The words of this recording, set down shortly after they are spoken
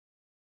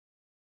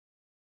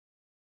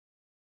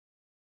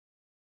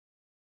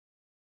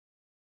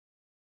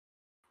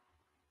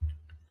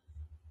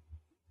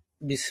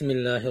بسم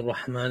الله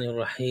الرحمن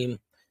الرحيم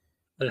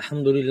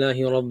الحمد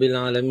لله رب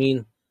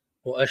العالمين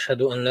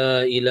وأشهد أن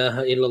لا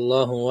إله إلا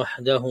الله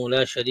وحده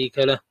لا شريك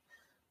له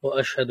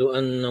وأشهد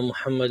أن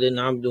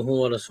محمدا عبده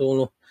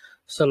ورسوله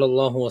صلى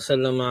الله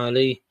وسلم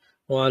عليه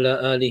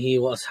وعلى آله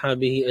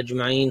وأصحابه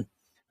أجمعين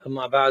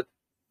أما بعد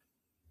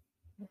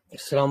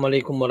Assalamu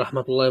alaikum wa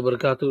rahmatullahi wa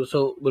barakatuh.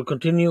 So we'll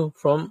continue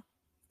from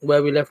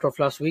where we left off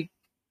last week,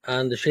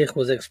 and the Shaykh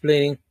was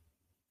explaining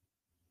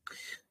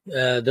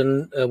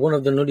one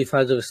of the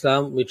nullifiers of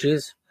Islam, which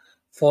is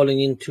falling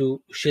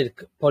into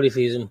shirk,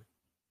 polytheism.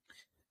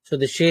 So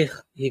the Shaykh,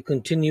 he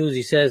continues,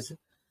 he says,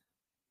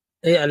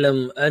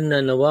 اعلم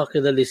أن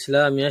نواقض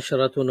الإسلام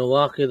عشرة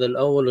نواقض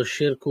الأول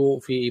الشرك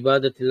في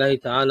عبادة الله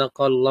تعالى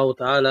قال الله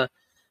تعالى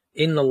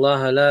إن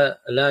الله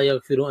لا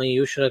يغفر أن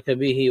يشرك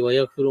به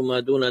ويغفر ما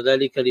دون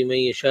ذلك لمن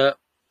يشاء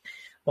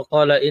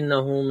وقال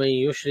إنه من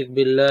يشرك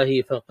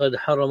بالله فقد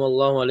حرم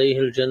الله عليه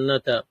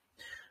الجنة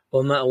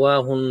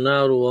ومأواه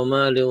النار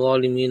وما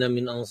للظالمين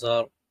من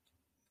أنصار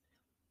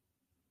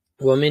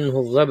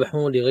ومنه الذبح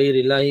لغير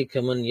الله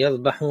كمن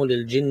يذبح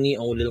للجن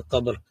أو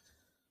للقبر.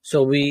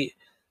 So we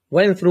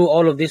went through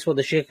all of this, what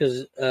the Shaykh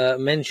has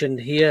mentioned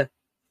here,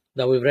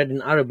 that we've read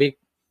in Arabic,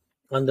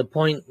 and the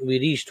point we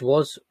reached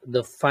was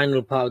the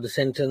final part of the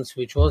sentence,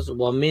 which was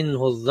وَمِنْهُ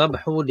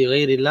الذَّبْحُ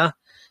لِغَيْرِ اللَّهِ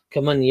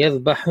كَمَنْ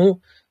يَذْبَحُ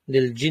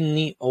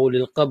لِلْجِنِّ أَوْ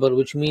لِلْقَبْرِ,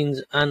 which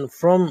means, and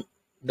from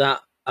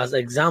that as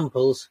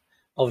examples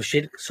of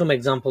shirk, some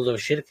examples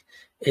of shirk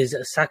is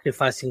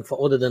sacrificing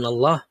for other than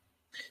Allah.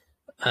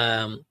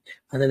 And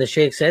then the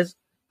Shaykh says,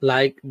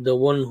 like the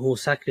one who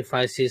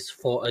sacrifices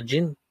for a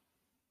jinn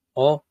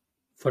or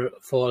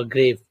for a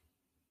grave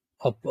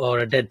or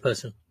a dead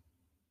person.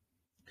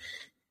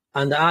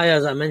 And the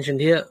ayahs I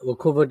mentioned here were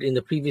covered in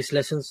the previous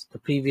lessons, the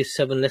previous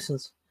 7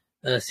 lessons,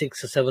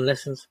 6 or 7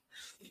 lessons.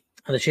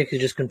 And the Shaykh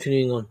is just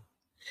continuing on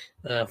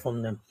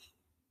from them.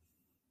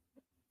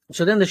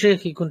 So then the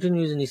Shaykh, he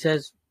continues and he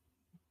says,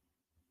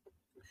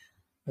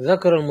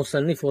 ذكر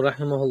المصنف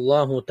رحمه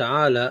الله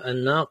تعالى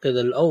الناقض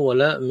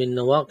الأول من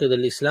نواقض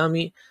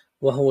الإسلام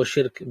وهو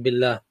الشرك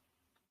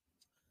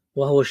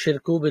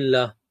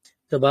بالله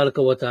تبارك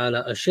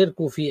وتعالى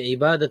الشرك في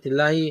عبادة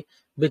الله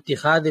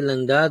باتخاذ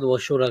الأنداد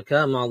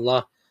والشركاء مع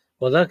الله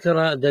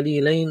وذكر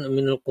دليلين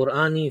من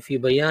القرآن في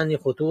بيان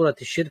خطورة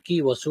الشرك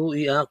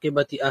وسوء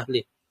عاقبة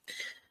أهله.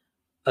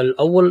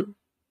 الأول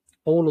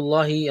قول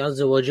الله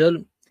عز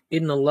وجل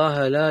إن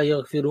الله لا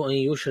يغفر أن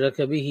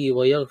يشرك به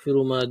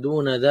ويغفر ما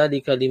دون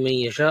ذلك لمن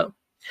يشاء.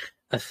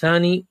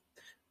 الثاني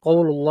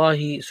قول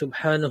الله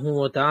سبحانه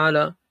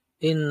وتعالى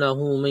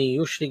إنه من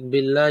يشرك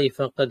بالله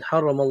فقد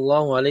حرم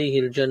الله عليه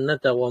الجنة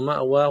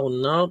ومأواه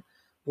النار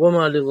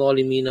وما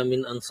للظالمين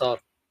من أنصار.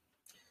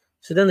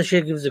 So then the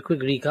Shaykh gives a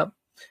quick recap.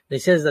 He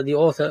says that the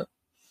author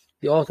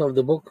of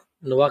the book,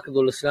 Nawaqid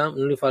al-Islam,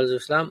 Nullifiers of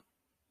Islam,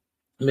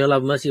 may Allah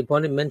have mercy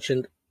upon him,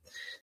 mentioned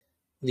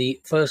the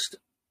first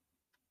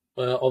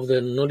of the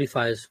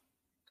nullifiers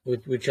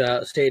which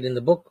are stated in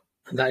the book,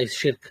 and that is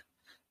shirk,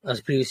 as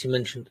previously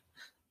mentioned.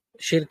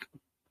 Shirk,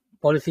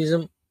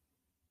 polytheism,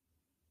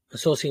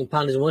 associating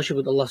partners in worship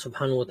with Allah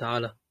subhanahu wa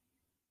ta'ala.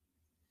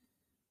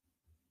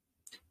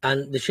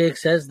 And the Shaykh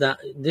says that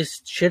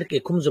this shirk,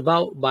 it comes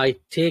about by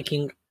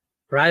taking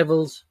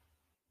rivals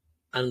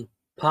and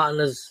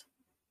partners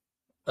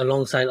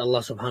alongside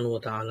Allah subhanahu wa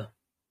ta'ala.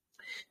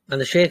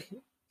 And the Shaykh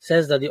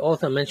says that the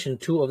author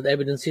mentioned 2 of the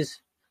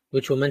evidences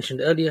which were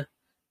mentioned earlier,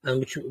 and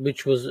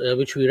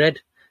which we read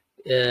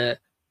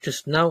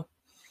just now.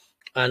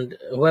 And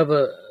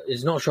whoever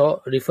is not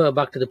sure, refer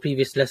back to the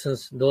previous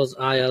lessons. Those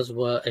ayahs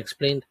were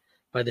explained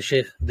by the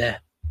Shaykh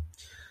there.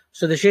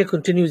 So the Shaykh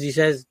continues, he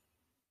says,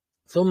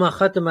 ثم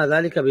ختم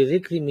ذلك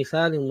بذكر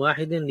مثال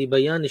واحد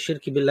لبيان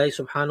الشرك بالله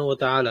سبحانه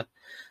وتعالى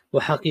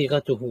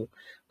وحقيقته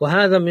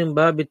وهذا من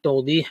باب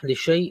التوضيح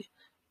للشيء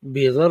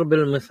بضرب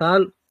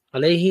المثال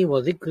عليه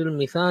وذكر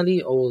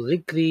المثال أو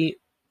ذكر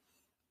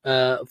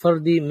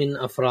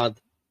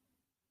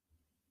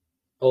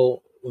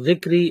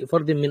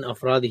فرد من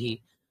أفراده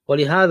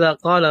ولهذا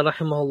قال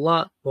رحمه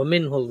الله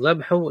ومنه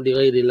الذبح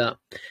لغير الله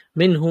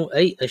منه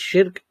أي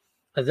الشرك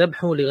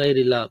الذبح لغير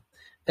الله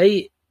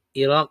أي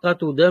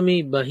إراقة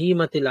دم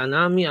بهيمة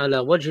الأنعام على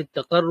وجه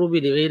التقرب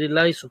لغير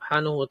الله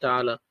سبحانه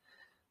وتعالى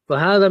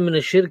فهذا من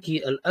الشرك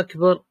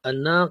الأكبر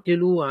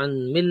الناقل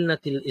عن ملة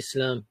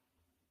الإسلام.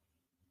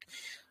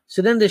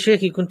 So then the Shaykh,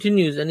 he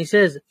continues and he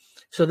says,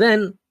 so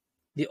then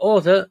the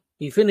author,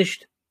 he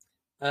finished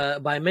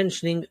by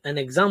mentioning an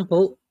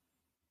example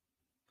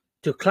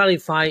to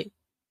clarify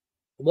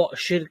what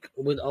shirk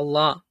with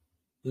Allah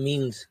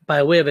means,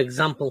 by way of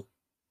example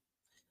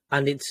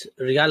and its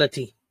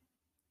reality.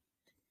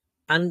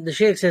 And the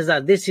Shaykh says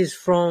that this is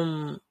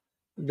from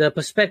the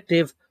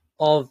perspective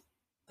of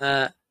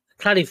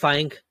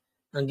clarifying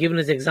and giving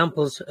us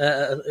examples,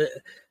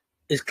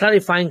 is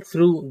clarifying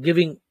through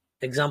giving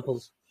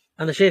examples.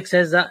 And the Shaykh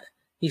says that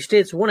he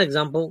states one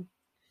example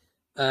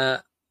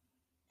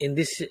in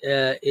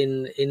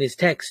his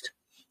text,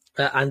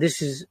 and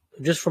this is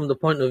just from the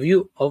point of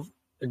view of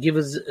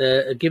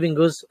giving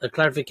us a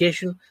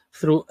clarification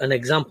through an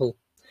example.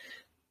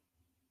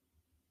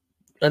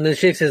 And the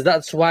Shaykh says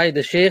that's why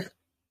the Shaykh,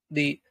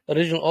 the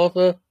original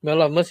author, may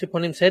Allah have mercy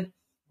upon him, said,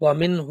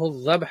 وَمِنْهُ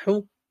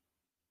الذَّبْحُ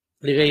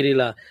لِغَيْرِ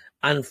اللَّهِ.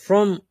 And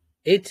from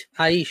it,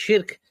 i.e.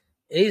 shirk,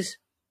 is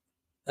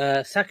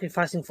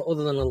sacrificing for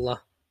other than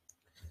Allah.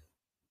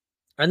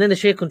 And then the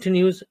Shaykh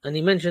continues and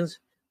he mentions,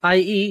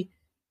 i.e.,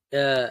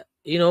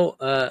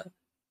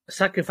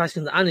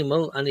 sacrificing the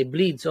animal and it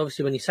bleeds,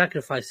 obviously, when you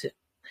sacrifice it,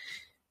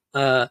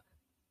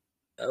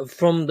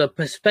 from the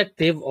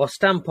perspective or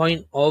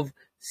standpoint of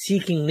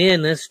seeking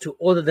nearness to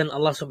other than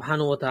Allah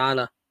subhanahu wa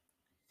ta'ala.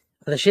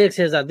 And the Shaykh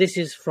says that this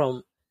is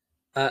from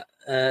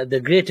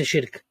the greater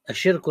shirk, a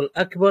shirkul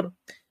akbar,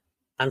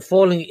 and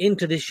falling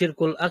into this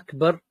shirkul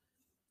akbar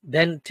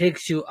then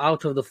takes you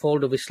out of the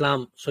fold of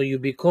Islam. So you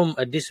become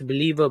a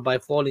disbeliever by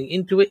falling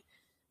into it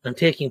and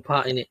taking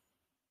part in it.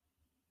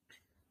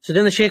 So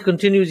then the Shaykh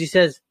continues, he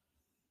says,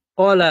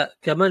 قَالَ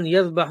كَمَنْ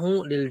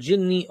يَذْبَحُ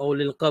لِلْجِنِّ أَوْ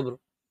لِلْقَبْرِ.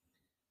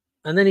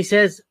 And then he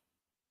says,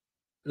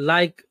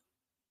 like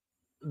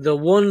the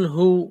one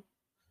who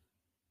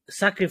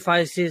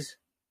sacrifices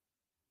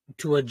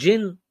to a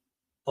jinn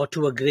or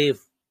to a grave.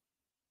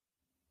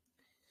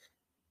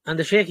 And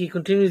the Shaykh, he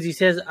continues, he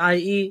says,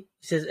 i.e.,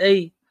 he says,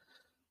 أي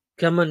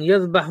كمن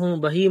يذبح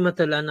بهيمة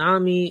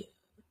الأنعام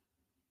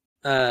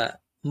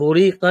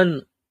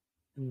مريقا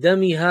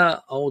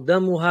دمها أو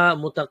دمها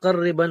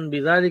متقربا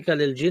بذلك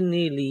للجن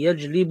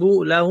ليجلب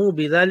له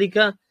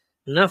بذلك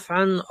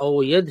نفعا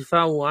أو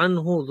يدفع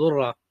عنه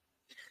ضرا،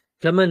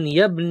 كمن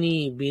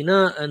يبني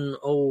بناء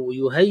أو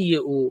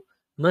يهيئ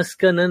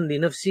مسكنا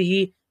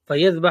لنفسه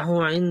فيذبح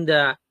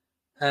عند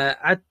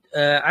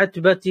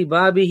عتبة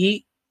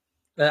بابه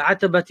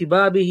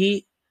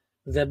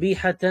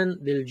ذبيحة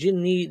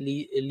للجن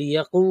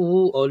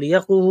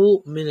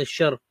ليقوه من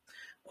الشر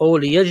أو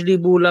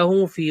ليجلب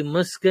له في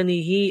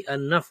مسكنه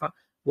النفع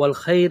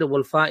والخير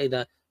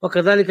والفائدة.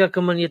 وكذلك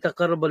كمن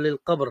يتقرب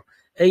للقبر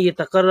أي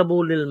يتقرب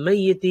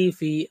للميت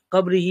في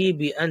قبره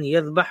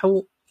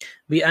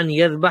بأن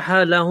يذبح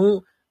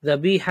له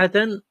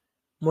ذبيحة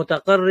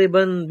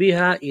متقربا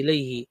بها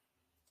إليه.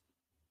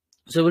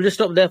 So we'll just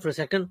stop there for a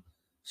second.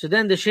 So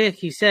then the Shaykh,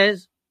 he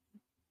says,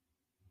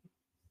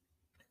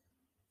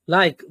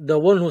 like the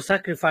one who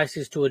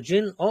sacrifices to a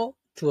jinn or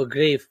to a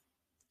grave,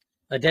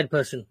 a dead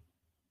person,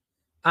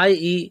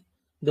 i.e.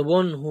 the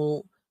one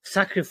who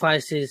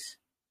sacrifices,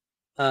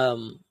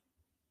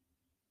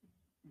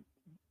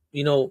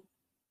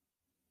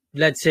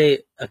 let's say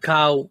a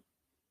cow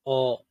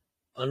or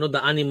another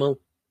animal,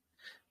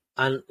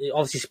 and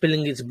obviously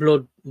spilling its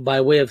blood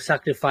by way of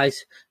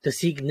sacrifice to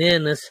seek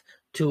nearness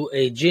to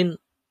a jinn,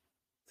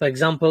 for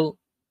example,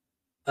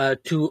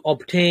 to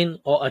obtain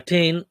or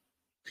attain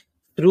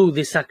through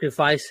this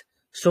sacrifice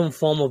some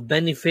form of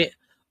benefit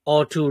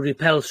or to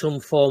repel some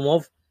form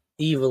of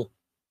evil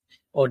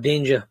or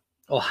danger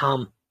or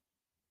harm.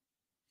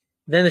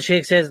 Then the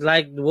Shaykh says,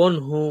 like the one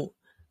who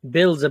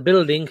builds a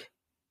building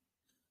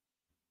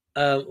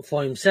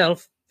for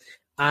himself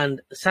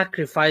and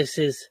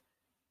sacrifices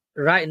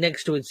right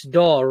next to its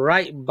door,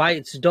 right by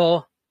its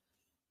door,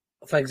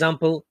 for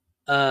example,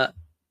 a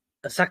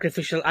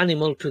sacrificial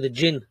animal to the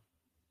jinn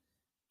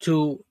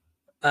to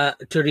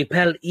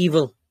repel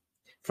evil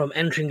from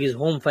entering his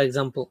home, for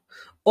example,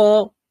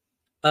 or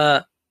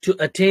to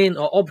attain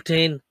or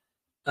obtain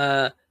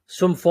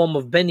some form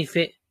of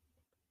benefit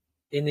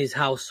in his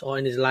house or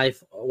in his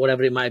life, or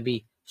whatever it might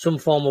be, some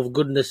form of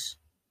goodness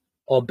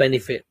or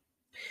benefit.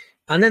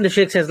 And then the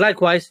Shaykh says,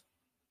 likewise,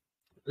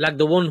 like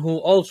the one who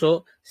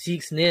also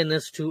seeks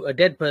nearness to a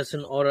dead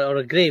person or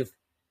a grave,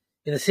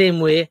 in the same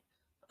way,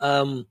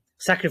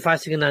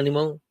 sacrificing an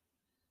animal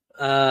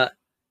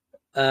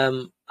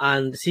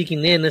and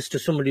seeking nearness to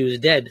somebody who is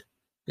dead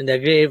in their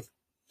grave,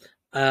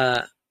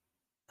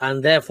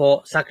 and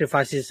therefore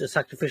sacrifices a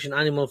sacrificial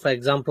animal, for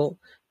example,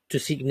 to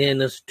seek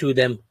nearness to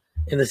them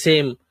in the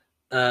same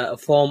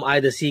form,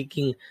 either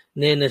seeking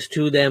nearness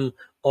to them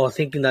or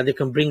thinking that they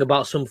can bring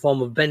about some form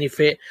of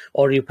benefit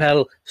or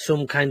repel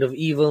some kind of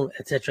evil,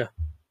 etc.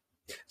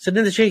 So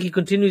then the Shaykh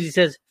continues, he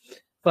says,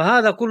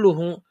 فَهَذَا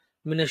كُلُّهُ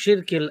مِنَ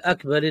الشِّرْكِ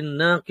الْأَكْبَرِ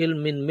النَّاقِلِ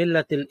مِنْ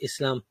مِلَّةِ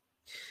الْإِسْلَامِ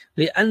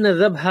لأن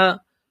ذبح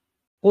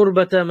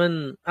قربة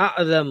من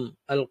أعظم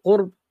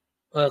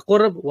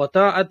القرب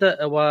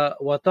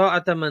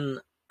وطاعة من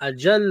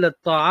أجل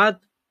الطاعات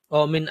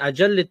أو من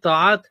أجل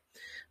الطاعات،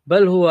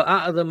 بل هو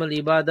أعظم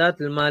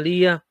العبادات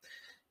المالية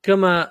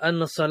كما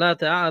أن الصلاة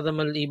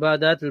أعظم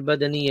العبادات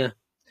البدنية.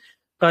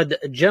 قد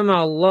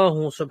جمع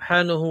الله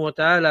سبحانه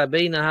وتعالى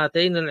بين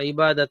هاتين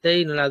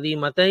العبادتين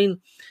العظيمتين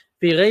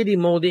في غير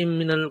موضع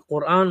من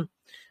القرآن،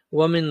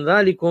 ومن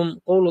ذلكم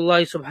قول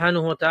الله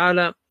سبحانه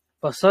وتعالى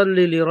فصل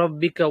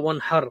لربك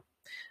وانحر،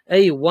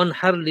 أي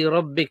وانحر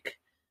لربك.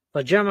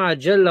 فجمع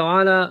جل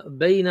وعلا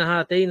بين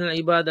هاتين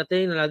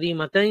العبادتين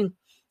العظيمتين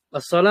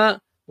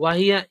الصلاة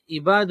وهي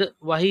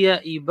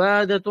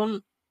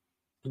عبادة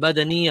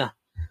بدنية،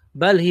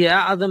 بل هي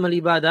أعظم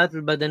العبادات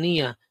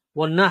البدنية،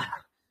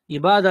 والنحر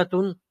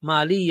عبادة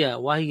مالية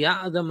وهي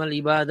أعظم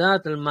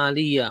العبادات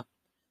المالية.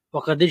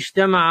 وقد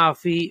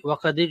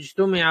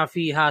اجتمع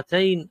في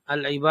هاتين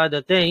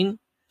العبادتين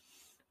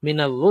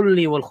من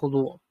الذل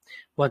والخضوع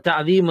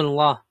وتعظيم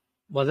الله،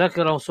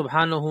 وذكره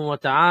سبحانه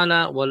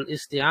وتعالى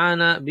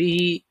والاستعانة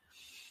به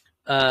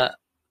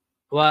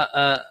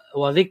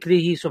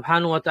وذكره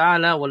سبحانه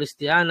وتعالى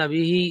والاستعانة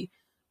به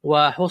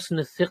وحسن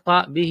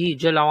الثقة به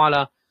جل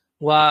وعلا،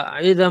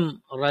 وعظم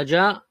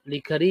رجاء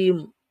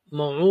لكريم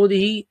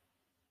موعوده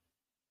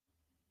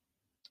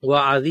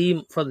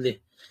وعظيم فضله،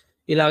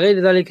 إلى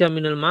غير ذلك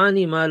من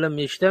المعاني ما لم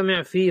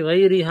يجتمع في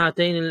غير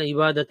هاتين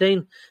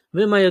العبادتين،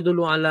 مما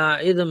يدل على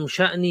عظم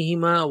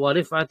شأنهما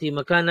ورفعة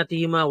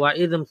مكانتهما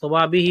وعظم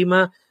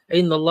ثوابهما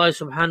عند الله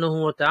سبحانه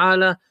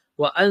وتعالى،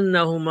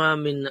 وأنهما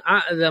من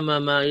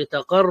أعظم ما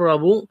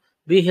يتقرب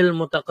به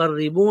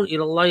المتقربون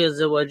إلى الله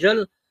عز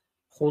وجل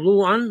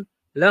خضوعا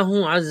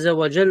له عز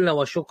وجل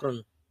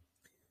وشكرا.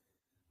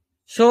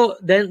 So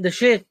then the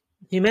Shaykh,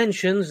 he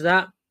mentions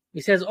that,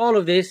 he says all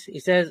of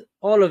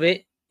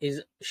it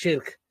is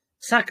shirk.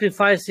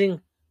 Sacrificing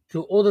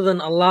to other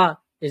than Allah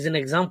is an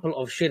example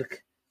of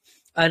shirk.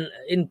 And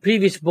in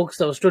previous books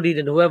that were studied,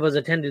 and whoever has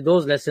attended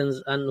those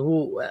lessons and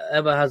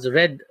whoever has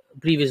read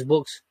previous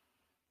books,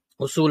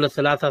 Usul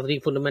al-Thalatha, 3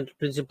 fundamental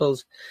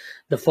principles,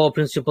 the 4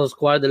 principles,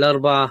 Qawaid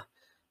al-Arba,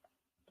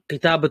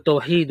 Kitab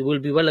al-Tawheed, will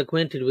be well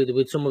acquainted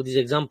with some of these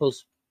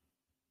examples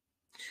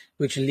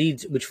which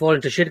fall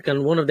into shirk.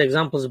 And one of the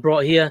examples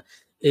brought here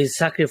is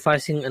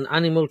sacrificing an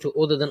animal to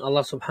other than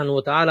Allah subhanahu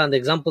wa ta'ala. And the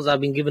examples I've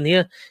been given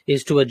here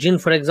is to a jinn,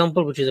 for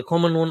example, which is a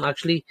common one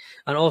actually,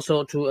 and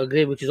also to a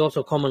grave, which is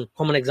also common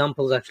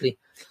examples actually.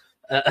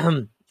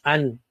 And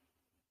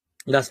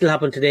that still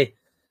happen today.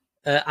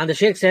 And the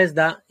Shaykh says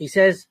that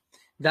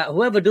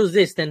whoever does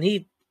this, then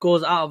he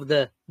goes out of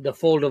the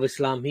fold of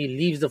Islam. He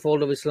leaves the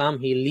fold of Islam.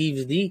 He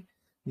leaves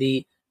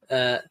the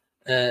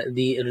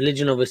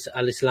religion of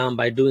al-Islam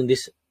by doing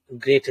this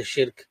greater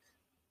shirk.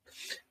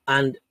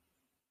 And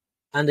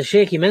the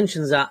Shaykh, he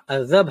mentions that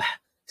a dhabh,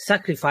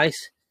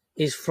 sacrifice,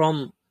 is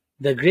from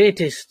the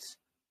greatest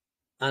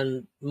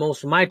and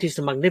most mightiest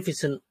and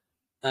magnificent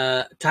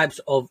types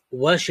of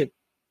worship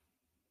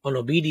and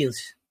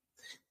obedience.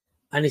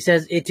 And he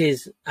says it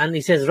is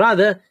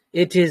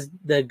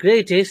the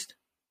greatest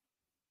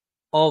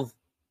of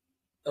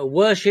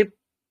worship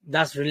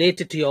that's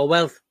related to your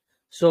wealth.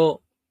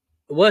 So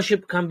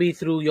worship can be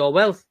through your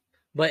wealth,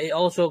 but it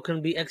also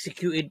can be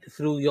executed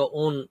through your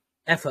own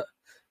effort.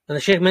 And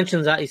the Shaykh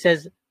mentions that, he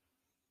says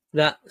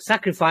that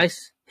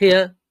sacrifice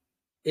here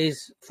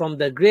is from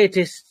the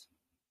greatest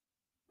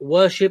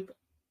worship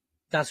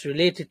that's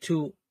related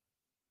to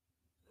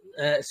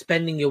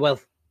spending your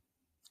wealth,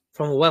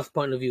 from a wealth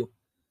point of view.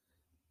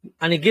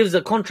 And he gives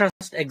a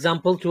contrast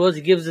example to us.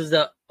 He gives us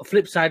the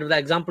flip side of that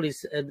example.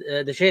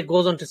 The Shaykh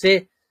goes on to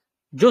say,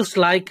 just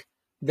like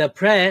the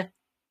prayer,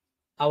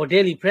 our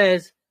daily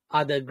prayers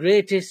are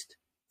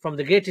from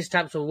the greatest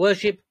types of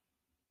worship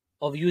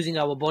of using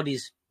our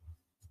bodies,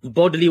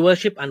 bodily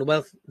worship and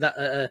wealth.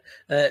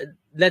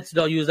 Let's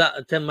not use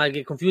that term, might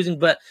get confusing,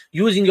 but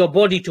using your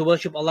body to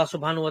worship Allah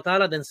subhanahu wa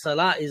ta'ala, then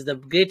salah is the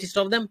greatest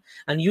of them.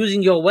 And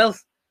using your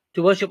wealth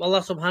to worship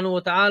Allah subhanahu wa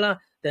ta'ala,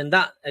 then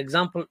that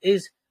example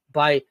is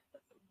by,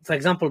 for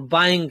example,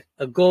 buying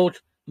a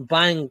goat,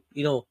 buying,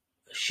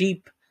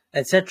 sheep,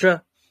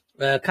 etc.,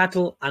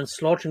 cattle, and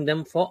slaughtering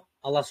them for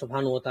Allah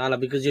subhanahu wa ta'ala,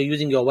 because you're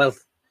using your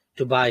wealth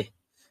to buy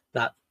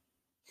that.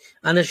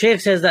 And the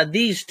Shaykh says that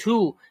these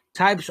two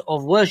types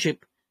of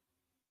worship,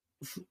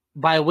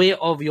 by way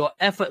of your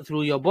effort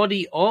through your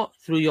body or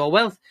through your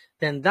wealth,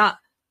 then that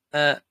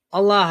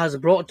Allah has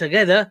brought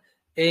together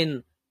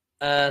in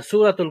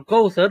Surah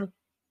Al-Kawthar,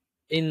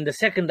 in the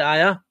second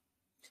ayah,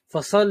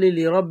 فَصَلِّ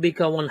لِرَبِّكَ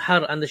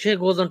وَانْحَرْ. And the Shaykh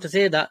goes on to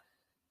say that,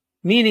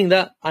 meaning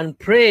that, and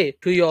pray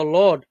to your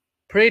Lord.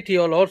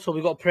 So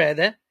we got prayer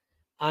there.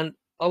 And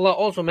Allah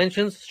also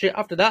mentions straight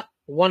after that,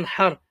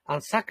 wanhar,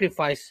 and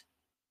sacrifice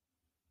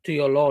to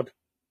your Lord.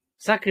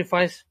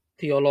 Sacrifice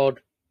to your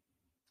Lord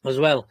as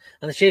well.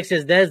 And the Shaykh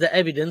says there's the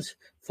evidence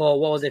for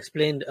what was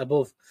explained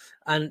above.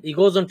 And he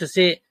goes on to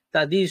say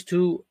that these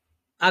two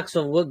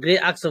great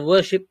acts of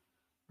worship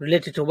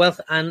related to wealth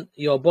and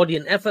your body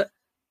and effort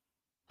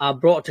are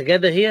brought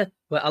together here,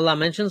 where Allah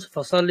mentions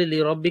فَصَلِّ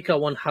لِرَبِّكَ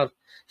وَانْحَرْ,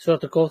 Surah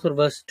Al-Kawthar,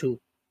 verse 2.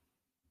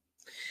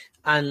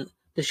 And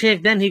the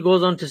Shaykh then he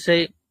goes on to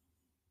say,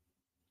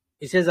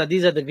 he says that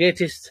these are the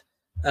greatest,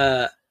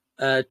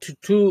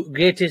 two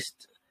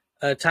greatest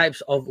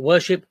types of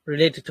worship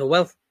related to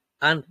wealth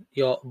and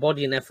your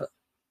body and effort.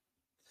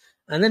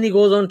 And then he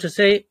goes on to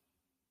say,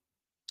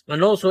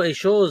 and also it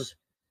shows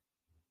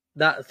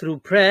that through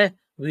prayer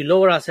we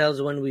lower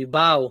ourselves when we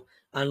bow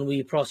and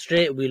we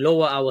prostrate, we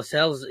lower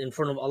ourselves in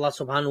front of Allah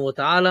subhanahu wa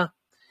ta'ala,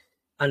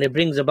 and it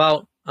brings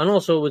about, and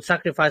also with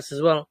sacrifice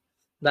as well,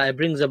 that it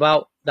brings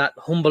about that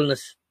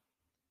humbleness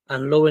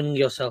and lowering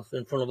yourself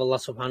in front of Allah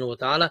subhanahu wa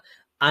ta'ala,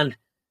 and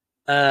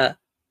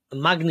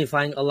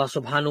magnifying Allah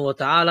subhanahu wa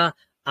ta'ala,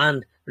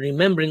 and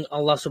remembering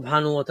Allah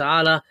subhanahu wa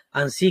ta'ala,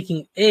 and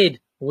seeking aid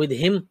with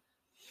Him,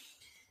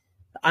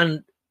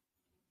 and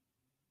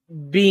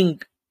being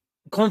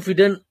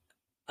confident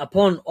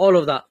upon all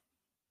of that.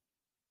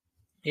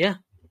 Yeah,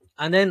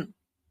 and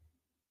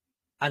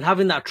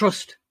having that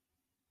trust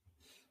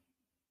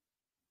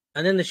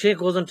And then the Shaykh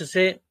goes on to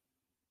say,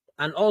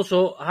 and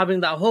also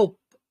having that hope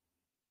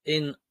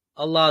in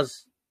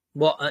Allah's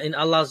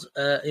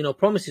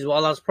promises, what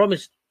Allah's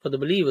promised for the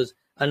believers,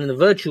 and in the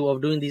virtue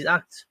of doing these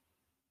acts.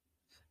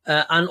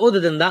 And other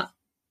than that,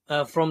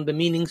 from the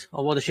meanings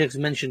of what the Shaykh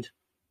mentioned.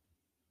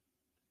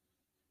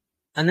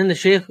 And then the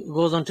Shaykh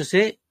goes on to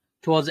say,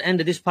 towards the end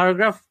of this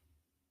paragraph,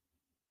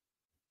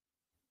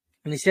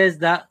 and he says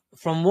that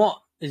from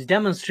what is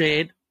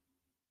demonstrated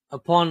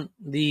upon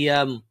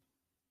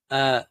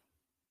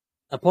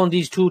upon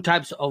these two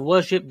types of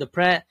worship, the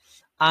prayer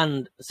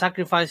and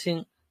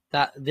sacrificing,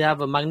 that they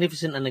have a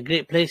magnificent and a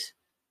great place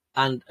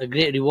and a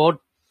great reward,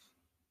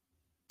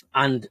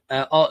 and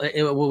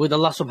with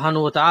Allah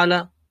subhanahu wa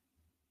ta'ala,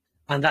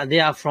 and that they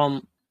are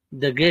from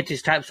the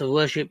greatest types of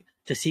worship,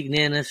 to seek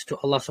nearness to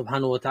Allah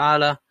subhanahu wa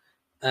ta'ala,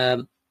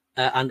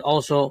 and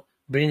also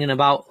bringing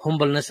about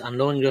humbleness and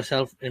lowering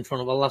yourself in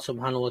front of Allah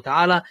subhanahu wa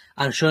ta'ala,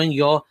 and showing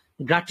your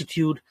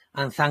gratitude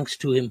and thanks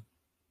to Him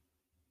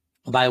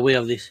by way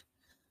of this.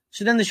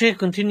 So then the Shaykh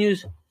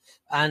continues,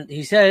 and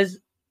he says,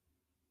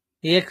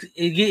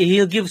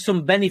 he'll give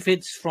some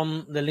benefits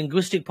from the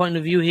linguistic point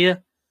of view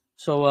here.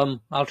 So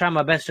I'll try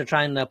my best to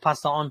try and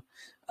pass that on.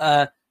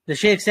 The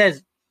Shaykh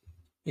says,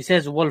 he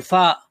says, wal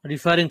fa,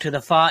 referring to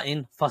the fa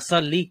in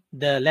fasalli,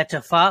 the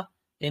letter fa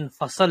in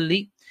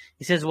fasalli.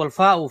 He says, wal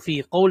fa'u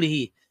fi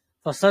qawlihi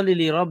fasalli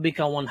li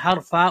rabbika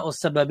wanhar fa'u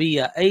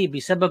sababiyya, ay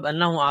bisabab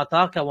annahu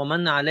a'taka wa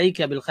manna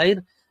alayka bil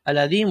khayr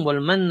al-adhim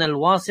wal manna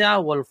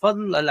al-wasi'a wal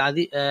fadl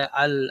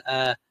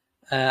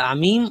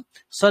al-amim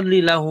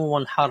salli lahu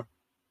wanhar,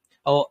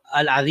 أو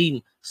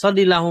العظيم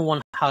صل له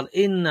وانحر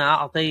إنا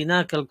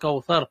أعطيناك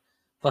الكوثر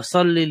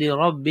فصل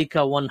لربك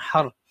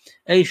وانحر،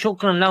 أي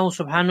شكرا له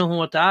سبحانه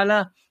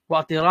وتعالى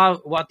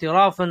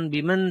واعترافا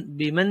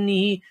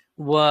بمنه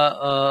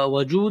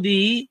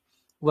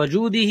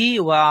وجوده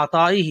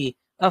وعطائه،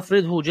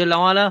 أفرده جل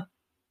وعلا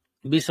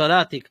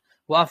بصلاتك،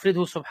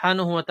 وأفرده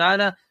سبحانه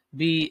وتعالى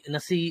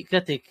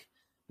بنسيكتك،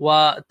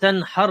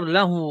 وتنحر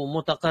له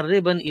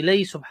متقربا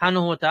إليه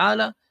سبحانه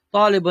وتعالى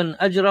طالبا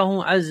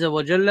أجره عز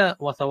وجل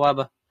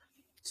وثوابه.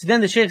 So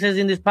then the Shaykh says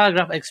in this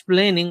paragraph,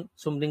 explaining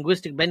some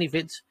linguistic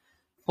benefits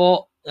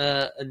for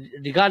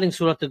regarding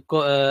Surah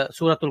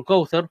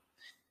Al-Kawthar,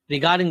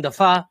 regarding the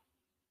fa,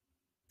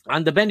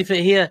 and the benefit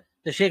here,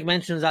 the Shaykh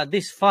mentions that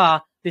this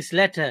fa, this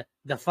letter,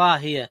 the fa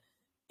here,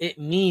 it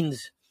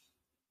means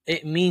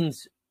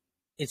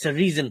it's a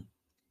reason.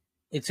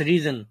 It's a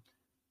reason.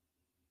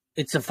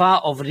 It's a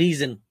fa of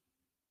reason.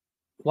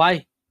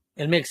 Why?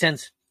 It makes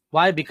sense.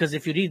 Why? Because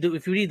if you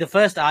read the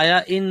first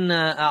ayah,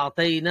 Inna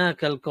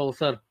a'taynaka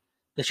al-kawthar,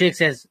 the Shaykh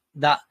says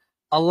that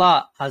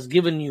Allah has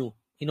given you,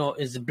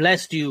 is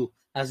blessed you,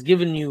 has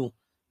given you,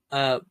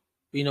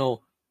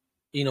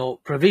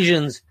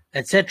 provisions,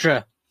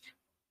 etc.,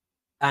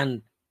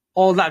 and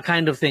all that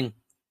kind of thing.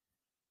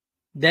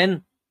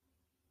 Then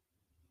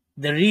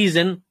the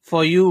reason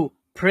for you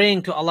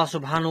praying to Allah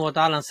subhanahu wa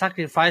ta'ala and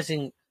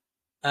sacrificing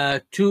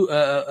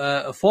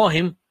for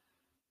Him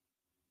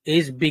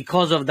is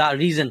because of that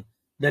reason.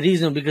 The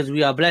reason, because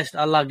we are blessed,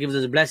 Allah gives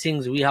us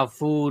blessings, we have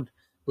food,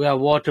 we have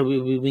water,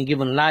 we've been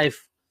given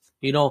life,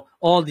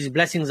 all these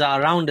blessings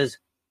are around us,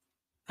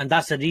 and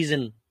that's the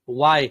reason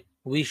why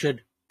we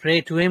should pray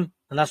to Him.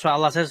 And that's why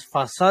Allah says,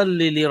 فَصَلِّ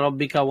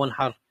لِرَبِّكَ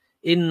وَانْحَرْ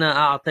إِنَّا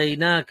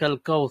أَعْطَيْنَاكَ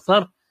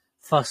الْكَوْثَرْ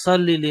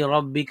فَصَلِّ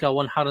لِرَبِّكَ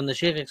وَانْحَرْ. And the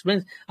Shaykh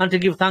explains, and to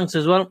give thanks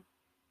as well,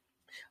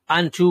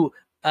 and to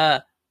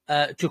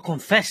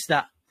confess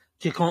that,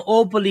 to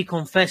openly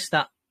confess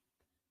that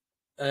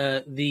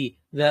the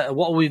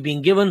what we've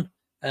been given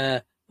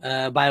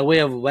by way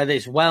of, whether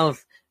it's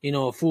wealth,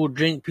 food,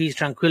 drink, peace,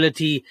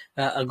 tranquility,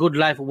 a good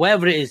life,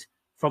 whatever it is,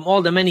 from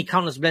all the many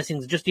countless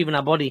blessings, just even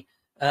our body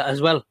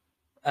as well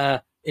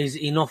is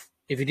enough.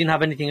 If you didn't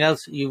have anything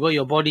else, you got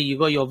your body, you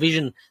got your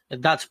vision,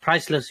 that's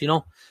priceless,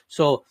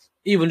 So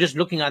even just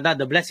looking at that,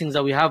 the blessings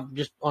that we have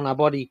just on our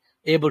body,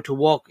 able to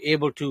walk,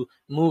 able to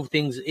move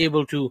things,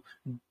 able to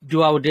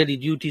do our daily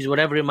duties,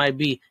 whatever it might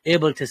be,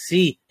 able to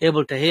see,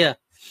 able to hear,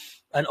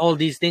 and all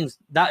these things,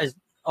 that is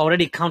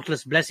already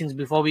countless blessings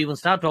before we even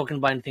start talking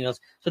about anything else.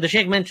 So the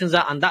Shaykh mentions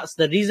that, and that's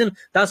the reason,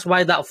 that's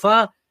why that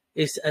fa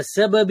is a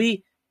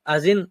sababi,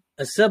 as in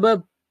a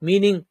sabab,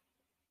 meaning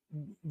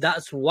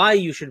that's why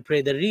you should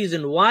pray. The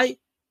reason why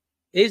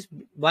is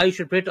why you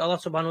should pray to Allah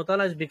subhanahu wa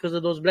ta'ala is because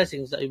of those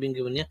blessings that you've been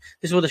given. Yeah,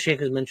 this is what the Shaykh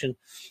has mentioned.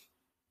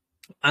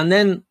 And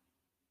then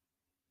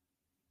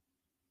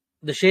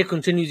the Shaykh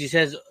continues, he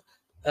says,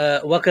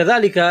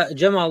 وَكَذَلِكَ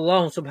جَمَعَ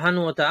اللَّهُ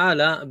سُبْحَانَهُ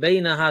وَتَعَالَى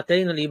بَيْنَ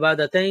هَاتَيْنِ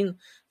الْعِبَادَتَيْنِ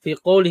في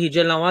قوله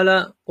جل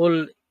وعلا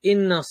قل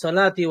إن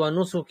صلاتي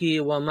ونسكي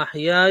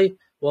ومحياي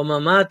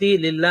ومماتي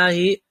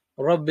لله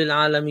رب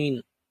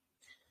العالمين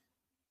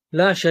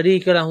لا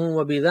شريك له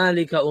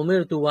وبذلك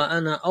أمرت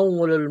وأنا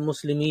أول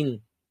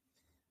المسلمين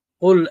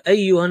قل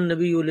أيها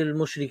النبي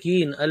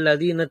للمشركين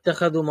الذين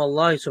اتخذوا مع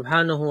الله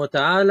سبحانه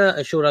وتعالى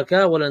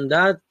الشركاء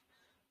والأنداد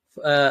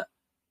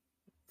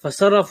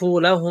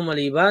فصرفوا لهم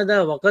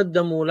العبادة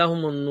وقدموا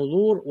لهم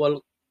النذور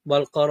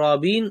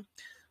والقرابين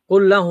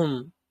قل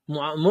لهم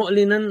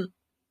مؤلنا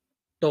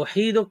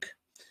توحيدك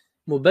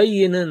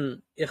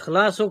مبينا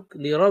إخلاصك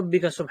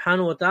لربك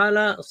سبحانه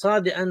وتعالى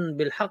صادئا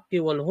بالحق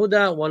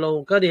والهدى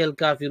ولو كره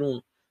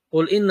الكافرون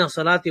قل إن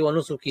صلاتي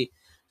ونسكي.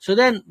 So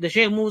then the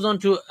Shaykh moves on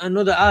to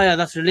another ayah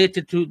that's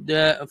related to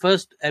the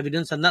first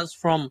evidence, and that's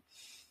from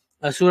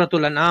Surah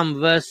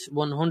Al-An'am verse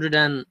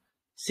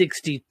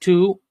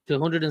 162 to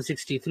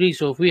 163.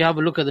 So if we have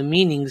a look at the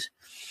meanings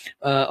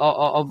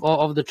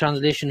of the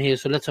translation here,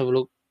 so let's have a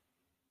look.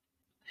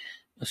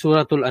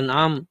 Surah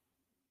Al-An'am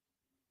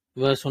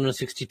verse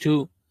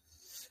 162.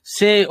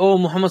 Say, O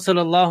Muhammad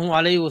sallallahu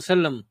alayhi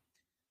wasallam,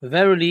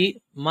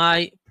 verily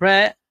my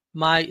prayer,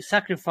 my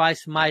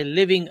sacrifice, my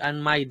living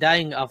and my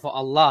dying are for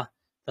Allah,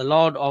 the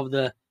Lord of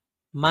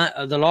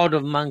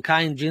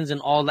mankind, jinns and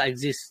all that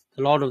exists,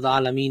 the Lord of the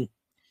Alameen.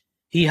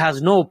 He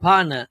has no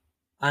partner,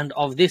 and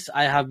of this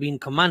I have been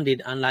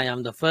commanded, and I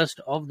am the first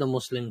of the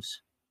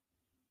Muslims.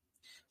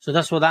 So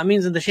that's what that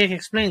means, and the Shaykh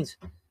explains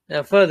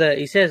further.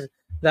 He says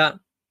that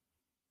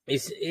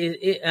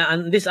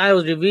and this ayah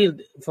was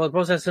revealed for the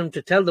Prophet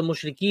to tell the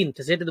mushrikeen,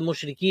 to say to the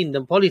mushrikeen,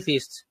 the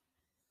polytheists,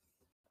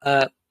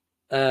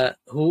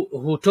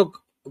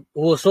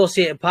 who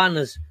associate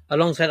partners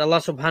alongside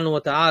Allah subhanahu wa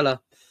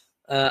ta'ala,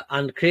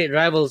 and create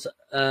rivals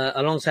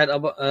alongside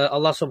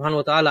Allah subhanahu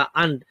wa ta'ala,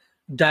 and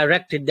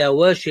directed their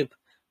worship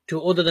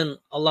to other than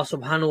Allah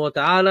subhanahu wa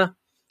ta'ala,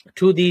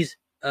 to these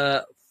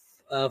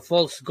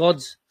false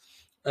gods,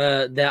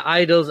 their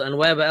idols and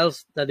whatever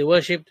else that they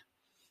worshipped,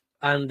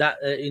 and that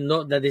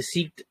that they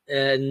seeked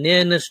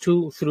nearness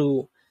to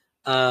through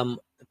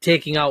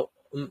taking out,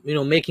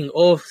 making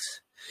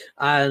oaths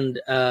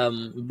and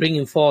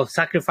bringing forth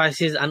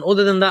sacrifices, and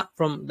other than that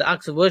from the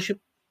acts of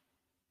worship.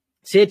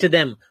 Say to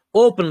them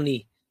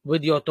openly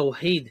with your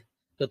tawheed,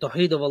 the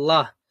tawheed of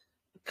Allah,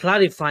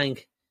 clarifying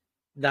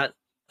that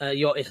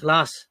your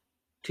ikhlas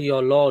to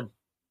your Lord,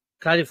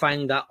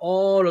 clarifying that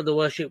all of the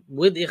worship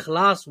with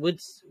ikhlas,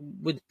 with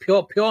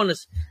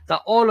pureness,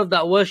 that all of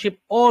that worship,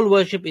 all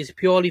worship is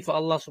purely for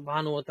Allah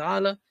subhanahu wa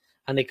ta'ala,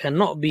 and it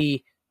cannot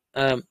be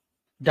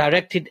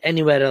directed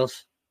anywhere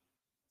else.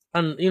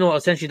 And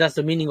essentially that's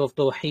the meaning of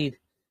tawheed,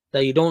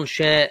 that you don't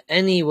share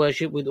any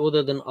worship with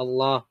other than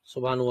Allah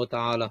subhanahu wa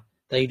ta'ala,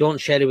 that you don't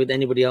share it with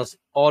anybody else.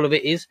 All of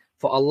it is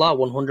for Allah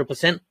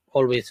 100%,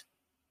 always,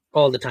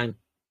 all the time.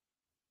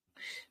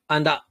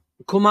 And that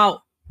come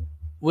out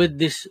with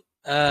this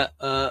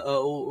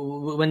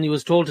when he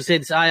was told to say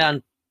this ayah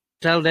and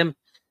tell the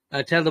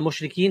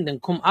mushrikeen,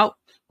 then come out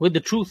with the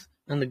truth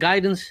and the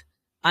guidance,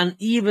 and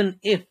even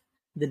if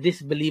the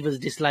disbelievers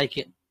dislike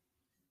it.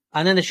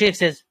 And then the Shaykh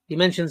says, he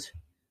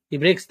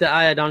breaks the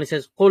ayah down. He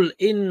says, قُلْ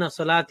إِنَّ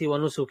صَلَاتِي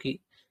وَنُسُكِي.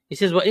 He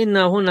says, وَإِنَّ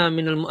هُنَا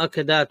مِنَ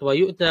الْمُؤَكَّدَاتِ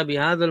وَيُؤْتَى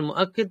بِهَذَا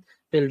الْمُؤَكِّدِ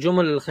فِي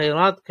الْجُمَلِ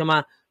الْخَيْرَاتِ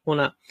كَمَا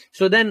هُنَا.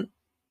 So then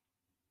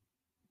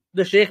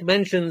the Shaykh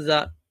mentions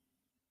that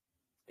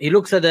he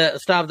looks at the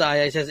start of the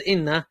ayah. He says,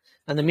 inna,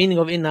 and the meaning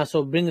of inna,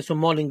 so bringing some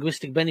more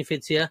linguistic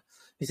benefits here.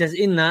 He says,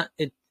 inna,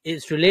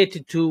 it's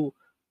related to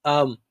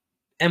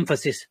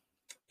emphasis.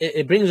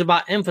 It brings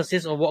about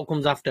emphasis of what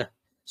comes after.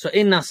 So,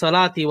 inna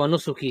salati wa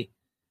nusuki,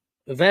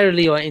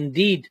 verily or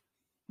indeed,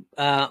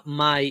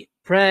 my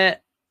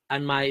prayer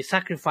and my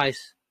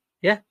sacrifice.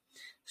 Yeah?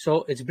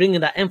 So, it's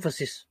bringing that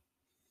emphasis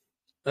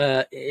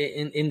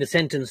in the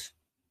sentence.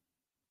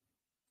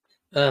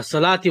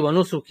 صلاتي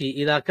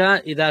ونسكي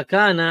إذا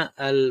كان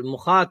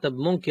المخاطب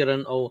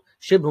منكرا أو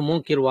شبه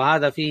منكر،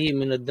 وهذا فيه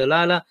من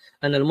الدلالة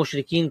أن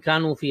المشركين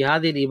كانوا في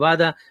هذه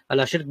العبادة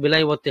على شرك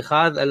بالله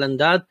واتخاذ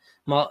الأنداد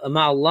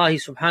مع الله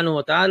سبحانه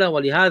وتعالى.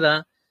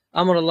 ولهذا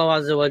أمر الله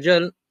عز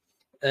وجل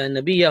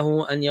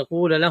نبيه أن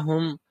يقول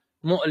لهم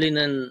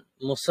مؤلنا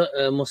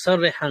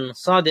مصرحا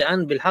صادعا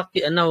بالحق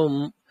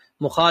أنه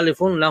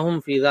مخالف لهم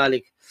في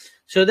ذلك.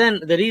 So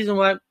then the reason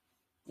why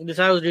this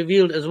ayah was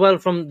revealed as well,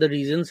 from the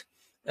reasons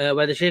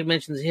where the Shaykh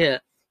mentions here,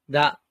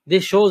 that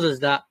this shows us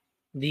that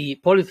the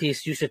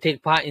polytheists used to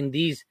take part in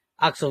these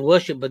acts of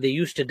worship, but they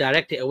used to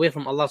direct it away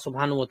from Allah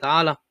subhanahu wa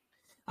ta'ala.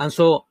 And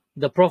so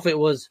the Prophet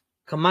was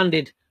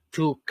commanded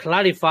to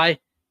clarify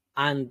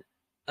and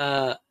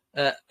to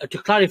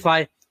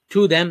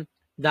them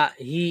that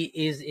he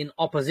is in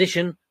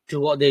opposition to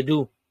what they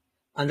do.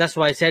 And that's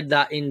why I said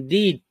that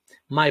indeed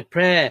my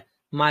prayer,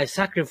 my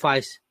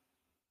sacrifice,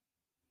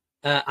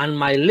 and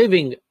my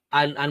living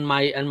and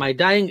my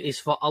dying is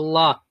for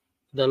Allah,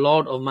 the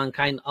Lord of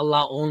mankind,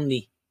 Allah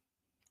only.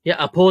 Yeah,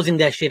 opposing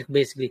their shirk,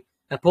 basically.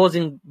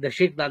 Opposing the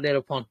shirk that they're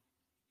upon.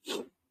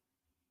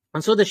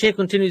 And so the Shaykh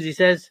continues, he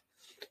says,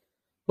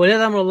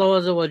 وَلِذَا أَمْرَ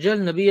اللَّهُ عَزَّ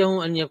وَجَلَّ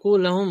نَبِيَّهُ أَنْ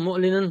يَقُولَ لَهُمْ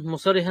مُؤْلِنًا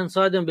مُصَرِّحًا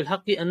صَادِقًا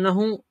بِالْحَقِّ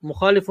أَنَّهُ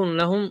مُخَالِفٌ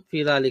لَهُمْ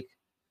فِي ذَلِكَ.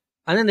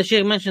 And then the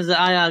Shaykh mentions the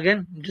ayah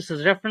again, just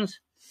as reference.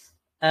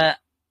 And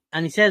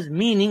he says,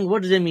 meaning,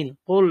 what does it mean?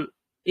 قُلْ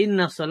إِنَّ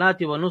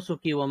صَلَاتِي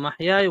وَنُسُكِي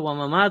وَمَحْيَاي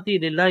وَمَمَاتِي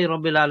لِلَّهِ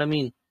رَبِّ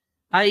الْعَالَمِينَ.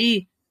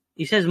 I.e.,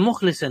 he says,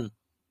 مُخْلِصًا,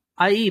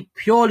 i.e.,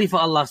 purely for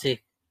Allah's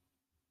sake.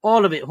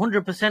 All of it,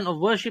 100% of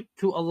worship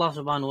to Allah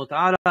subhanahu wa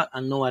ta'ala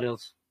and nowhere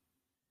else.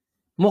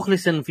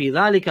 مُخْلِصًا فِي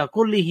ذَلِكَ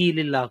كُلِّهِ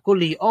لِلَّهِ,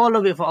 كُلِّهِ, all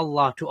of it for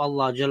Allah, to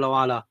Allah جل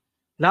وعلا.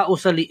 لا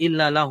أصلي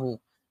إلا له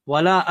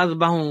ولا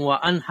أذبح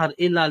وأنحر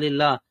إلا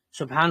لله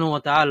subhanahu wa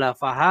ta'ala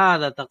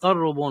فَهَذَا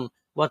تَقَرُّبٌ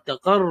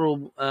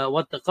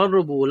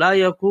وَالتَّقَرُّبُ لَا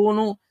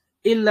يَكُونُ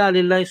إِلَّا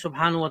لِلَّهِ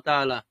subhanahu wa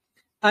ta'ala.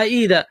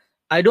 I.e. that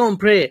I don't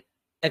pray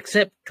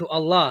except to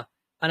Allah,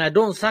 and I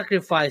don't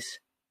sacrifice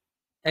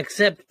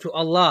except to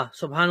Allah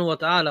subhanahu wa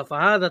ta'ala.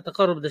 فَهَذَا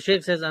تَقَرُّبُ, the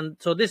Shaykh says, and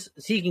so this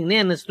seeking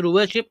nearness through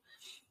worship,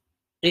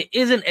 it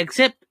isn't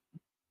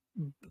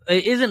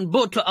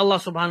but to Allah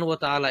subhanahu wa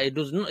ta'ala.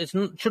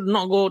 Should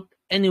not go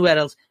anywhere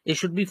else. It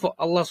should be for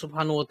Allah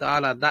subhanahu wa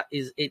ta'ala. That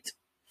is it.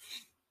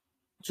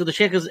 So the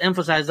Shaykh has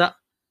emphasized that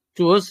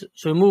to us.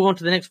 So we move on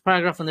to the next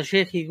paragraph, and the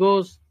Shaykh, he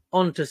goes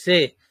on to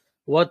say,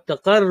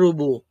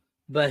 وَالتَّقَرُّبُ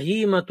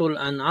بهيمة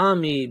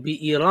الأنعام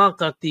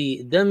بإراقة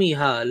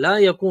دمها لا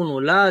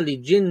يكون لا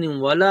لجن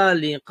ولا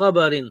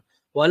لقبر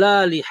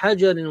ولا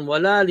لحجر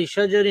ولا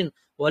لشجر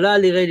ولا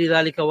لغير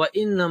ذلك،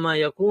 وإنما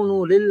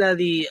يكون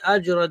للذي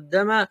أجرى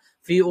الدم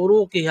في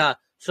أروقها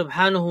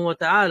سبحانه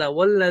وتعالى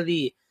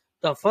والذي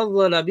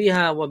تفضل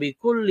بها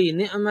وبكل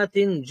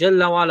نعمة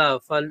جل وعلا،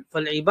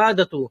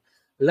 فالعبادة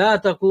لا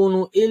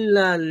تكون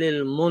إلا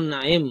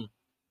للمنعم.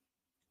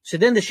 So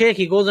then the Shaykh,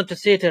 he goes on to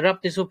say, to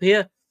wrap this up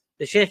here,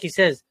 the Shaykh, he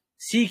says,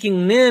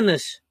 seeking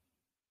nearness,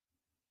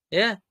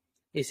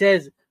 he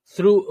says,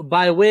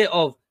 by way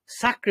of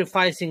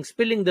sacrificing,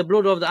 spilling the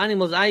blood of the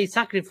animals, i.e.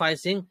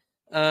 sacrificing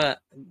an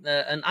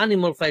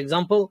animal, for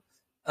example,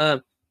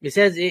 he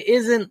says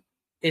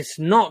it's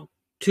not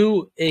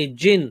to a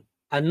jinn,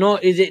 and nor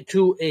is it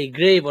to a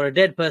grave or a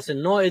dead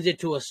person, nor is it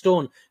to a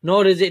stone,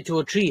 nor is it to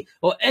a tree,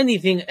 or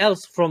anything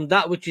else from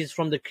that which is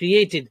from the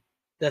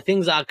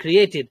things that are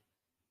created.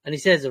 And he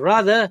says,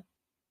 rather,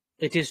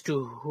 it is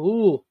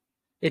to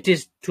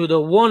the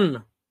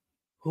one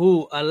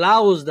who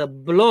allows the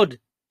blood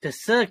to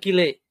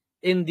circulate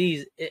in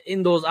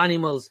those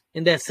animals,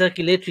 in their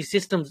circulatory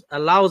systems,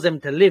 allows them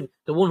to live,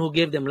 the one who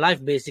gave them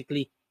life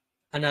basically,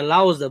 and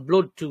allows the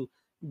blood to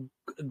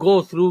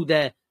go through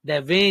their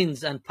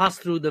veins and pass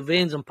through the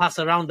veins and pass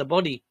around the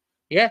body,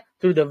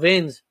 through the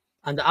veins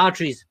and the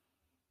arteries.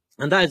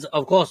 And that is,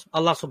 of course,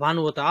 Allah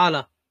subhanahu wa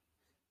ta'ala.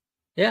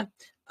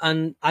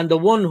 And the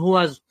one who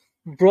has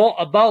brought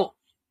about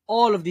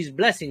all of these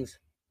blessings,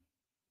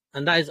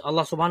 and that is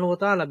Allah subhanahu wa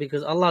ta'ala,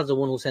 because Allah is the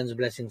one who sends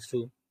blessings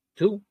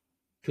to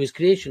his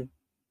creation.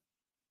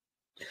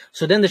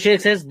 So then the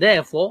Shaykh says,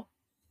 therefore,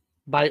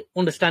 by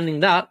understanding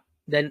that,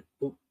 then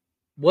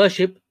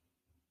worship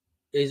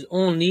should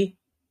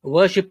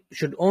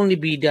only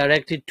be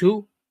directed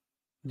to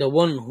the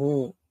one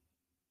who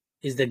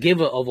is the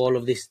giver of all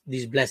of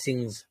these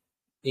blessings,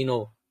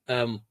 and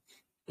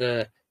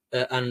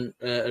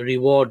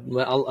reward,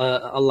 where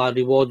Allah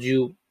rewards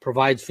you,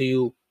 provides for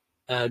you,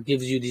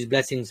 gives you these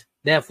blessings.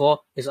 Therefore,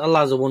 it's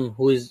Allah the one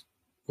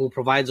who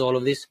provides all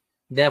of this.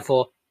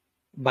 Therefore,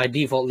 by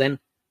default, then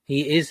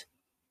he is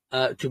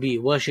to be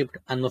worshipped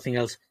and nothing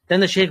else. Then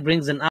the Shaykh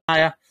brings an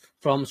ayah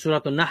from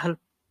Surah An-Nahl.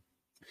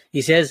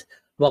 He says,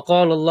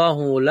 وَقَالَ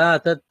اللَّهُ لَا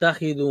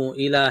تَتَّخِذُوا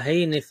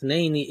إِلَهَيْنِ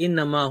اثْنَيْنِ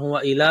إِنَّمَا هُوَ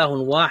إِلَهٌ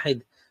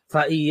وَاحِدٌ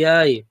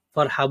فَإِيَّايَ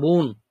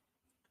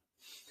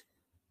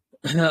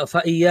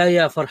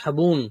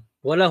فَارْحَبُونِ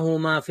وَلَهُ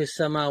مَا فِي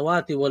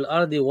السَّمَاوَاتِ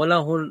وَالْأَرْضِ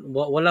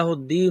وَلَهُ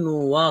الدِّينُ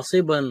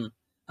وَاصِبًا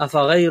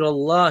أَفَغَيْرَ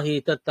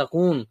اللَّهِ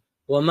تَتَّقُونَ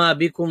وَمَا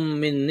بِكُم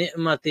مِّن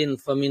نِعْمَةٍ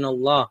فَمِنَ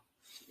اللَّهِ.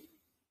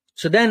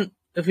 So then,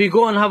 if we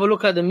go and have a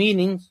look at the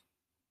meanings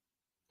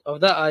of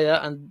that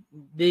ayah, and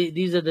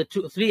these are the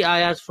three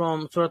ayahs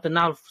from Surah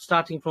An-Nahl,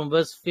 starting from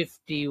verse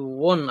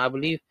 51, I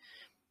believe,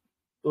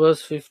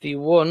 verse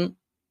 51.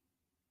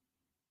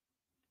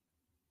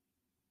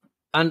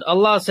 And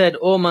Allah said,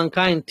 O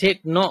mankind,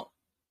 take not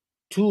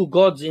two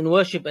gods in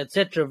worship,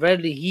 etc.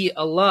 Verily He,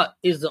 Allah,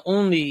 is the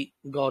only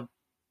God.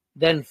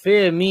 Then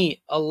fear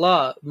me,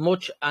 Allah,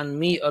 much, and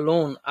me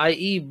alone,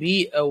 i.e.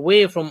 be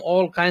away from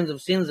all kinds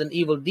of sins and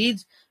evil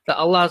deeds that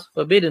Allah has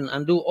forbidden,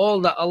 and do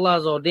all that Allah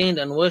has ordained,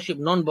 and worship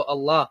none but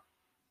Allah.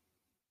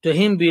 To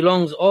Him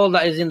belongs all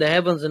that is in the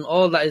heavens and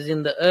all that is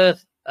in the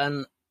earth,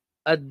 and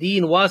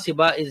ad-deen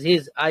wasiba is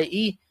His,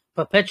 i.e.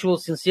 perpetual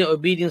sincere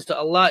obedience to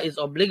Allah is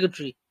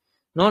obligatory.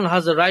 None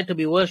has a right to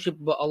be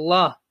worshipped but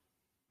Allah.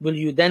 Will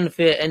you then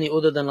fear any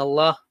other than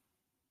Allah?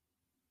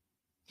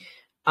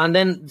 And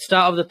then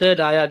start of the third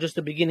ayah, just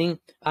the beginning,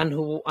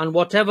 and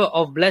whatever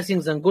of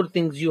blessings and good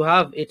things you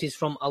have, it is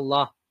from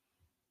Allah.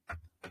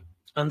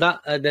 And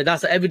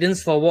that's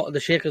evidence for what the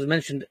Shaykh has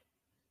mentioned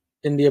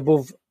in the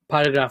above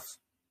paragraph.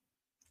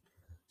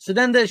 So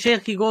then the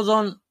Shaykh, he goes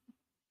on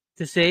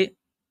to say,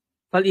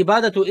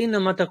 فَالْإِبَادَةُ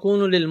إِنَّمَا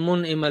تَكُونُ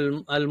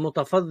لِلْمُنْعِمِ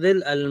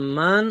الْمُتَفَضِّلِ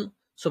الْمَانِ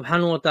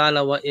سبحانه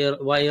وتعالى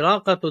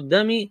وإراقة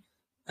الدم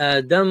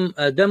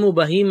دم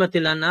بهيمة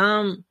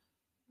الأنعام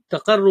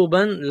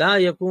تقربا لا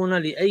يكون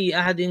لأي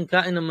أحد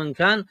كائن من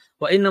كان،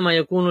 وإنما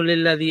يكون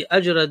للذي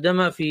أجرى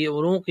الدم في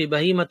عروق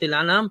بهيمة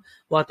الأنعام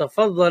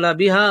وتفضل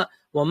بها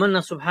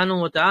ومن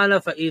سبحانه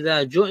وتعالى.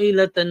 فإذا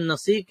جعلت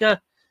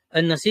النسيكة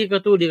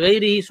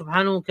لغيره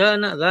سبحانه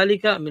كان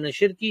ذلك من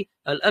الشرك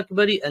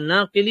الأكبر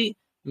الناقل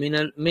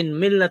من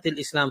ملة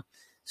الإسلام.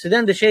 So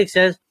then the Shaykh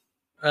says,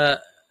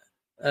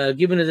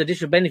 giving us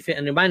additional benefit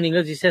and reminding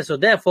us, he says, so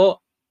therefore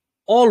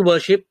all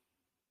worship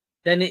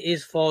then it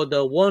is for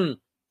the one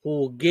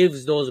who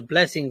gives those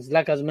blessings,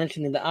 like as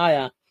mentioned in the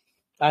ayah.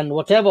 And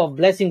whatever of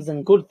blessings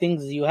and good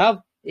things you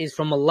have is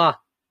from Allah.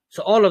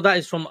 So all of that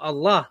is from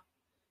Allah.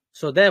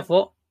 So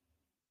therefore,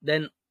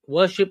 then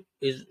worship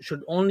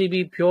should only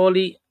be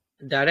purely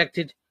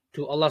directed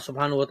to Allah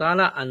subhanahu wa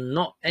ta'ala and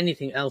not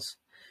anything else.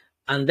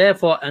 And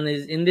therefore, and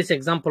in this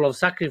example of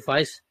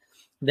sacrifice,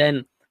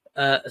 then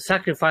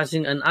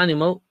sacrificing an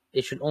animal,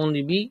 it should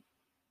only be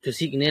to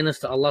seek nearness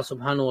to Allah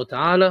subhanahu wa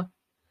ta'ala,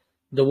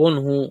 the one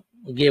who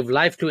gave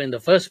life to it in the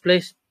first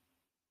place,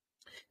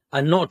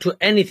 and not to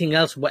anything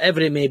else,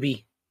 whatever it may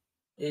be.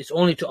 It's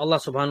only to Allah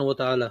subhanahu wa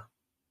ta'ala.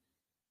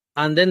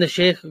 And then the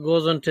Shaykh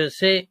goes on to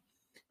say,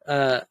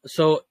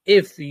 so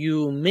if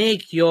you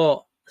make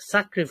your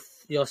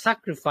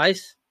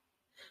sacrifice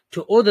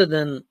to other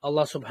than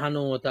Allah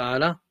subhanahu wa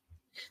ta'ala,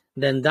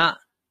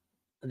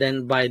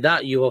 then by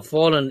that you have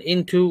fallen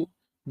into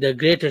the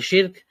greater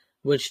shirk,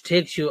 which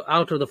takes you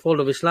out of the fold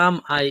of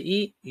Islam,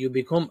 i.e. you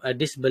become a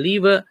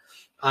disbeliever,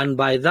 and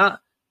by that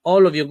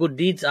all of your good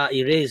deeds are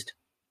erased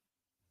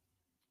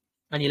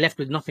and you're left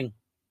with nothing.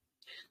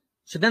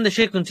 So then the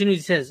Shaykh continues,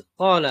 he says,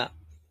 قال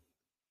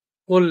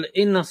قل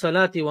إن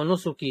صلاتي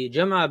ونسكي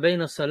جمع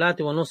بين الصلاة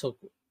والنسك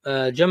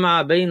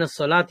جمع بين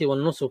الصلاة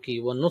والنسك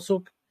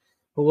والنسك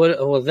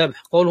هو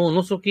الذبح قوله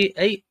نسكي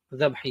أي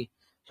ذبحي.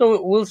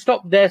 So we'll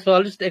stop there. So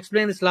I'll just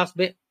explain this last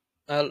bit.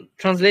 I'll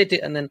translate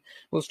it and then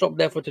we'll stop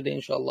there for today,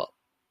 inshallah.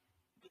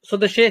 So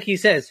the Shaykh, he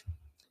says,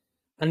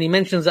 and he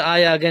mentions the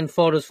ayah again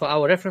for us for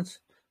our reference,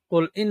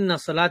 قل إن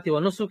صلاتي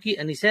ونسكي,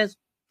 and he says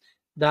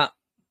that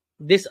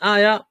this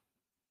ayah,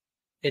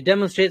 it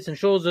demonstrates and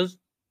shows us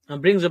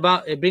and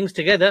brings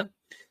together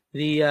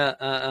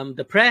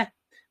the prayer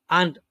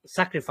and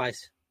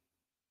sacrifice.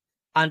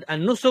 And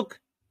nusuk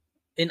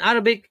in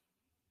Arabic,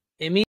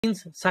 it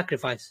means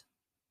sacrifice.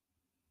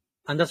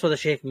 And that's what the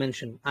Shaykh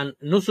mentioned. And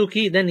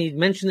nusuki, then he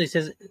mentioned, he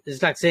says,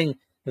 it's like saying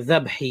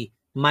dhabhi,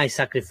 my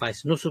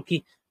sacrifice.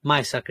 Nusuki,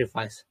 my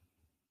sacrifice.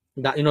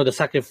 That, the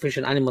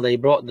sacrificial animal that he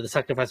brought, the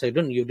sacrifice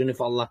you've done it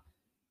for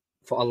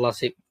Allah's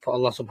sake, for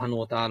Allah subhanahu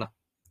wa ta'ala,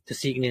 to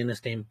seek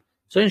nearness to him.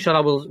 So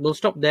inshallah we'll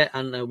stop there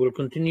and we'll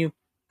continue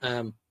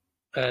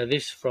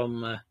this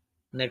from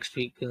next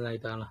week.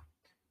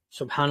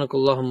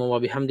 Subhanakallahumma wa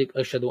bihamdik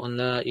ashhadu an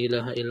la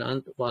ilaha illa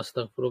ant wa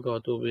astaghfiruka wa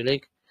atubu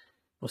ilayk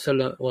wa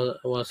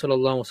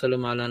sallallahu wa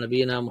sallam ala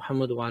nabiyyina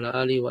Muhammad wa ala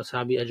alihi wa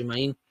ashabihi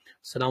ajma'in.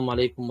 Assalamu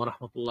alaikum wa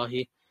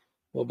rahmatullahi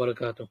wa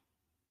barakatuh.